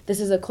 Like, this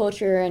is a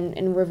culture,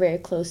 and we're very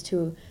close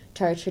to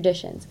our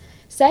traditions.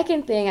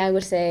 Second thing I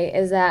would say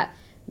is that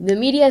the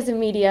media is the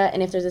media,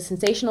 and if there's a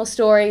sensational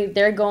story,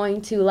 they're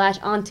going to latch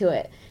onto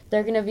it.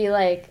 They're going to be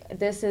like,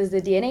 this is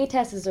the DNA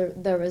test, this is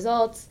the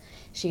results,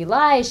 she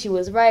lied, she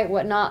was right,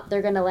 whatnot.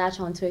 They're going to latch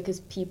onto it because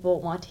people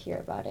want to hear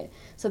about it.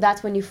 So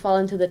that's when you fall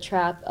into the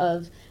trap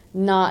of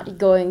not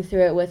going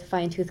through it with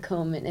fine-tooth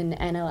comb and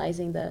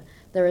analyzing the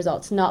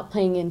results, not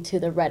playing into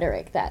the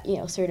rhetoric that,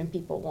 certain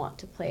people want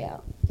to play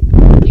out.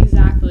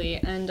 Exactly,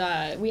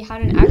 and we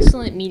had an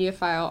excellent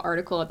MediaFile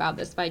article about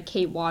this by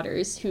Kate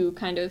Waters, who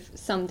kind of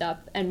summed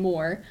up and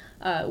more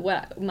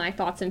what my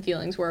thoughts and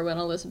feelings were when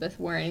Elizabeth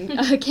Warren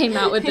came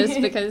out with this,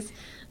 because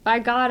by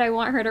God, I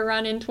want her to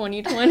run in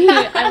 2020.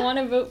 I want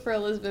to vote for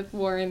Elizabeth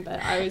Warren, but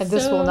I was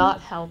this will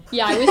not help.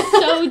 Yeah, I was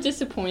so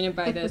disappointed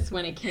by this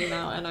when it came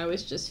out, and I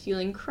was just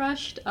feeling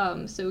crushed.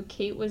 So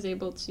Kate was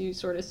able to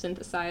sort of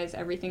synthesize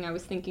everything I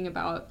was thinking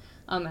about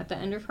at the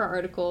end of her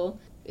article.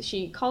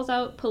 She calls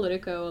out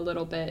Politico a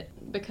little bit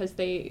because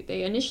they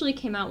initially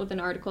came out with an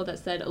article that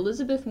said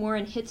Elizabeth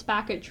Warren hits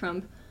back at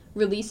Trump,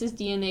 releases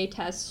DNA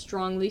tests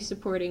strongly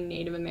supporting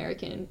Native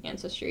American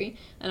ancestry.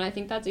 And I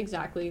think that's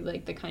exactly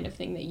like the kind of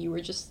thing that you were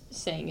just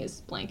saying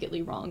is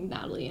blanketly wrong,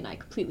 Natalie, and I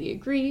completely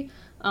agree.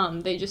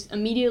 They just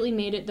immediately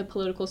made it the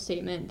political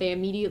statement. They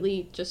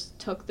immediately just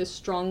took the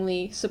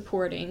strongly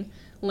supporting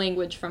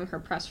language from her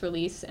press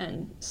release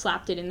and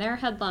slapped it in their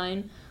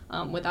headline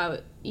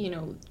without,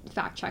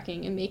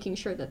 fact-checking and making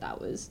sure that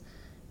that was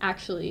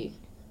actually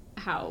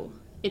how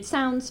it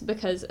sounds,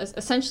 because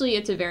essentially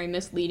it's a very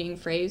misleading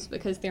phrase,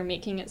 because they're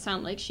making it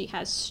sound like she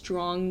has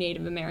strong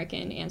Native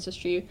American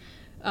ancestry,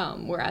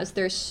 whereas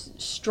there's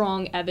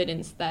strong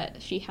evidence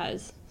that she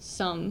has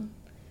some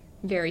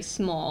very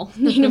small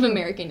Native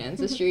American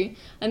ancestry.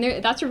 And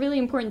that's a really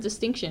important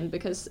distinction,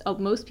 because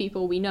most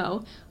people we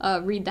know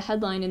read the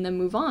headline and then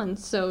move on.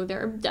 So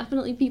there are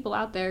definitely people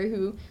out there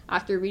who,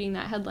 after reading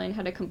that headline,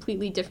 had a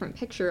completely different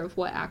picture of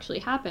what actually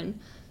happened.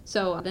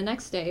 So the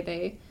next day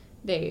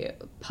they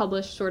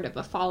published sort of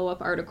a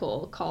follow-up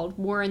article called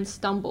Warren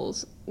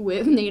Stumbles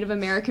with Native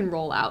American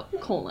Rollout,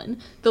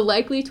 the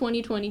likely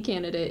 2020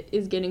 candidate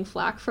is getting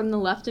flack from the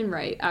left and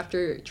right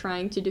after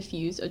trying to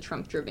diffuse a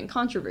Trump-driven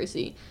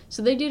controversy.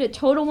 So they did a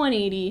total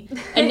 180,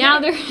 and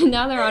now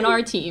they're on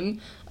our team.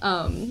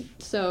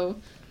 So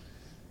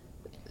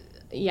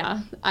yeah,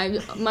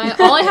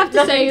 all I have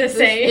to say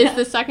is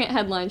the second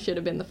headline should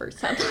have been the first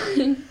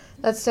headline.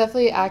 That's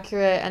definitely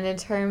accurate, and in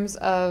terms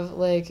of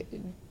like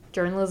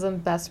journalism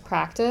best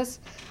practice,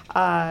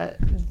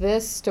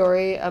 this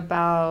story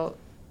about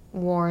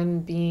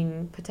Warren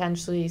being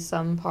potentially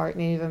some part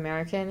Native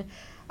American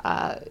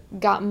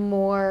got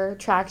more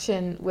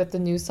traction with the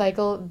news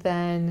cycle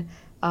than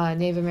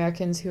Native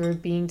Americans who are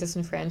being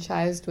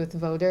disenfranchised with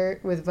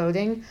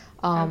voting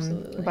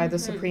by the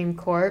Supreme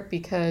Court,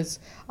 because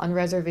on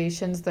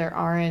reservations there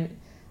aren't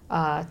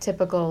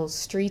typical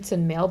streets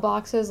and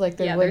mailboxes like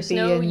there would be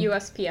no in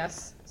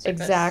USPS service.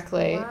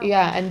 Exactly. Wow.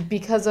 Yeah, and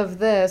because of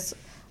this,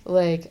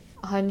 like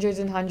hundreds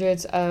and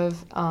hundreds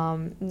of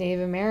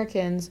Native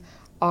Americans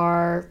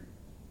are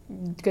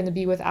going to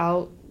be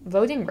without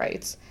voting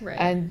rights. Right.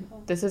 And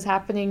this is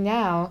happening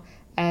now,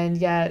 and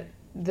yet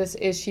this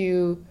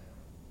issue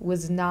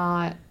was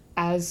not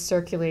as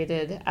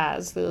circulated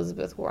as the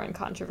Elizabeth Warren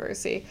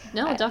controversy.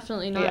 No,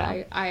 definitely not.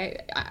 Yeah. I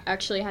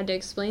actually had to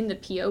explain the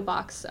P.O.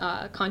 Box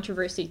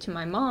controversy to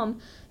my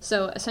mom.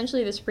 So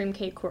essentially the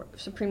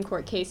Supreme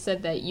Court case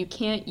said that you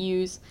can't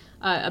use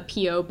a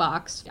P.O.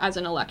 Box as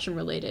an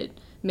election-related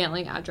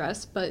mailing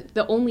address, but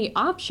the only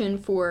option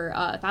for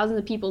thousands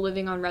of people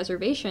living on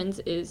reservations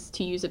is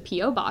to use a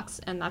P.O. Box,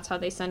 and that's how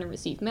they send and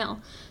receive mail.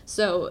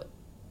 So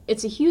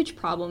it's a huge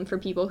problem for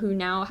people who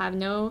now have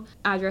no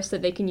address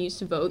that they can use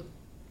to vote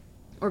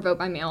or vote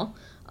by mail.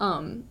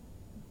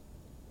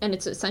 And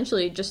it's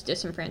essentially just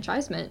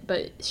disenfranchisement,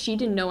 but she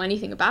didn't know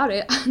anything about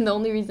it. The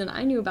only reason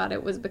I knew about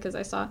it was because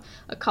I saw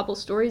a couple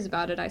stories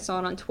about it. I saw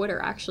it on Twitter,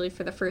 actually,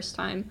 for the first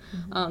time.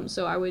 Mm-hmm.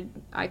 So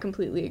I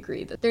completely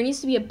agree that there needs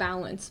to be a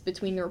balance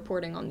between the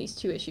reporting on these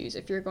two issues.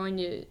 If you're going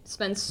to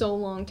spend so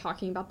long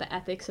talking about the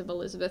ethics of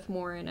Elizabeth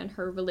Warren and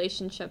her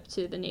relationship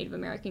to the Native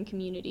American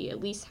community, at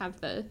least have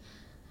the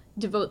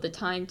devote the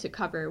time to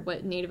cover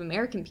what Native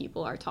American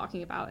people are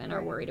talking about and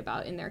are worried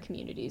about in their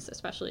communities,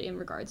 especially in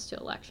regards to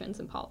elections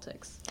and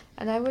politics.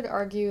 And I would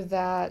argue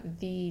that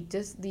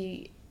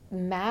the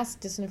mass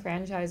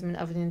disenfranchisement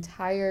of an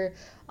entire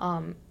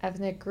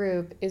ethnic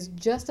group is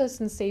just as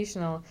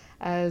sensational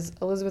as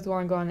Elizabeth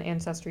Warren going on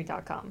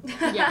Ancestry.com.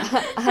 Yeah,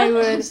 I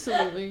would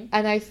absolutely.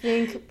 And I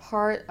think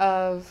part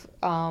of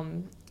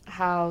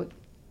how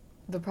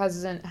the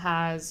president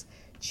has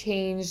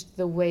changed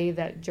the way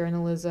that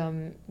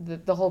journalism,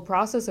 the whole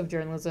process of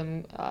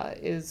journalism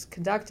is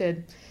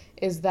conducted,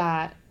 is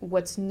that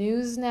what's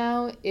news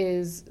now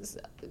is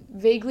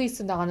vaguely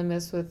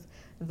synonymous with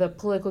the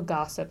political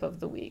gossip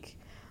of the week.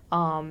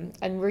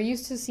 And we're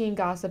used to seeing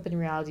gossip in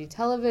reality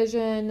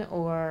television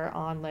or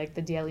on like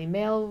the Daily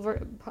Mail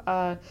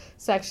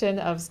section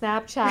of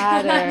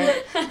Snapchat,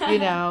 or, you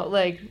know,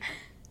 like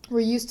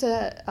we're used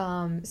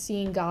to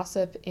seeing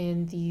gossip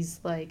in these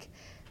like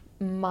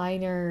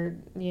minor,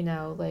 you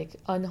know, like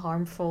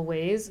unharmful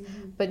ways.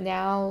 But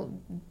now,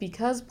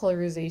 because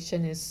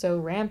polarization is so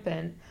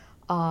rampant,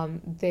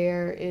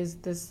 there is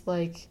this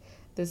like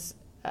this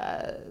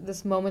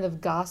moment of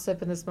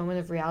gossip and this moment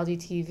of reality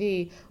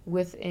TV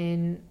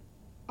within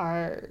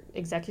our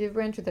executive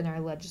branch, within our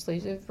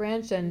legislative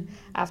branch, and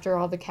after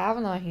all the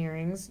Kavanaugh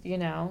hearings, you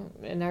know,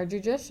 in our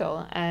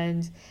judicial.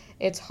 And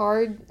it's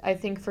hard, I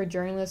think, for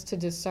journalists to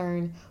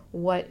discern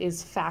what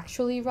is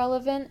factually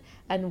relevant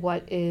and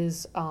what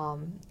is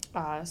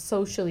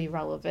socially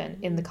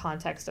relevant in the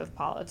context of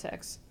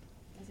politics.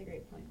 That's a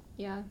great point.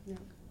 Yeah.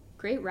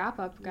 Great wrap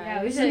up, guys.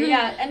 Yeah, we should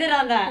end it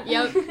on that.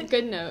 Yep,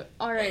 good note.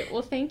 All right,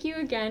 well, thank you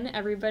again,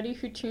 everybody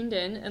who tuned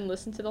in and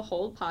listened to the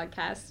whole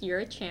podcast. You're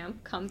a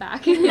champ. Come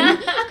back.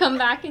 Come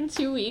back in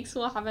 2 weeks.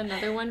 We'll have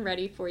another one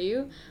ready for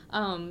you.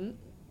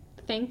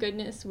 Thank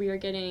goodness we are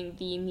getting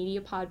the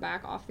Mediapod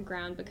back off the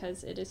ground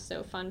because it is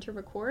so fun to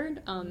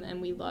record,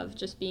 and we love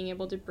just being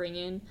able to bring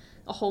in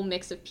a whole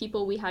mix of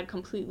people. We had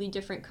completely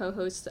different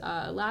co-hosts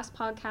last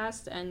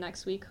podcast, and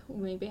next week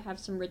maybe have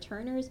some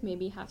returners,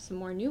 maybe have some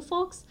more new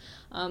folks.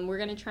 We're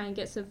going to try and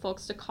get some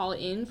folks to call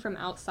in from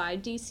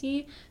outside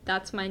DC.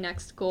 That's my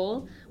next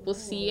goal. We'll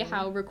see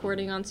how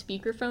recording on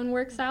speakerphone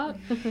works out.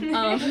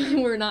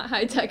 We're not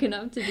high-tech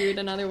enough to do it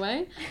another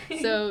way.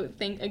 So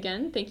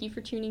thank you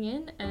for tuning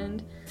in,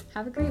 and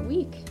have a great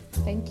week.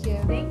 Thank you.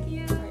 Thank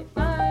you. All right,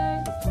 bye.